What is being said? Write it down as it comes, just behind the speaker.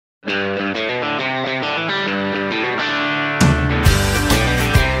better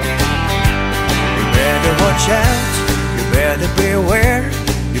watch out, you better beware,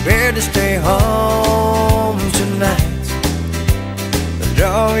 you better stay home tonight.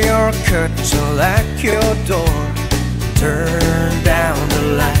 Draw your curtains and lock your door, turn down the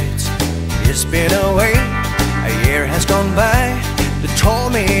lights. It's been away, a year has gone by. They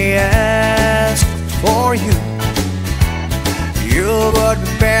told me he asked for you. You would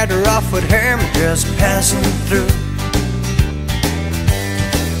be better off with him just passing through.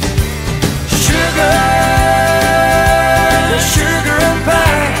 Sugar, sugar and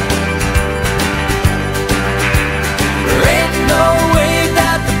pie. There ain't no way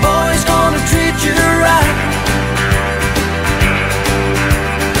that the boy's gonna treat you right.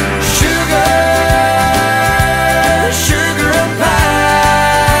 Sugar, sugar and pie.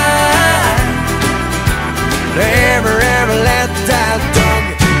 Never ever let that dog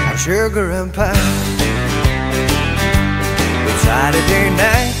have sugar and pie. It's Saturday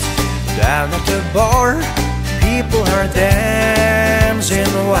night, down at the bar, people are dancing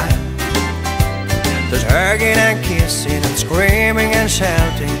wild. There's hugging and kissing and screaming and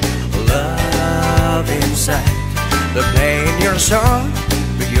shouting, love inside. They're playing your song,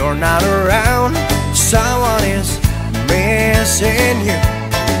 but you're not around. Someone is missing you.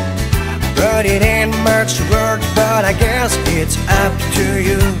 But it ain't much work, but I guess it's up to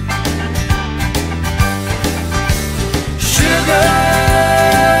you. Sugar,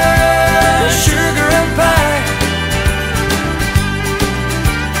 sugar and pie.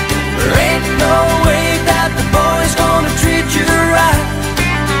 There ain't no way that the boy's gonna treat you right.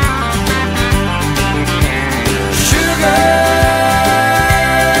 Sugar,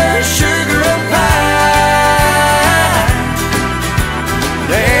 sugar and pie.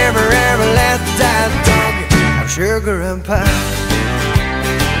 Never ever let that dog have sugar and pie.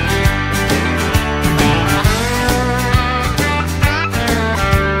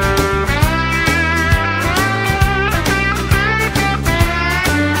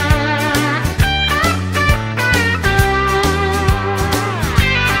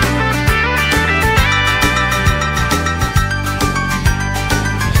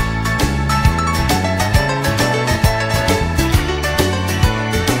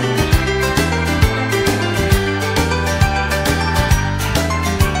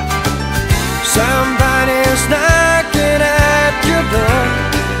 Somebody's knocking at your door.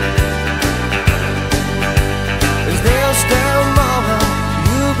 Is this the moment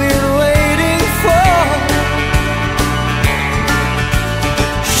you've been waiting for?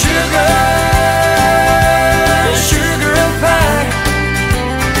 Sugar, sugar and pie.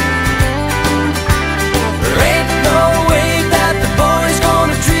 There ain't no way that the boy's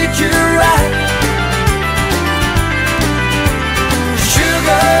gonna treat you right.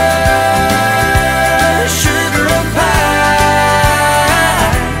 Sugar, sugar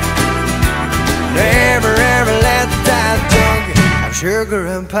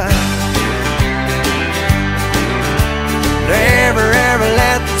and pie. Never ever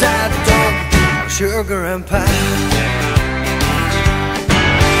let that dog have sugar and pie.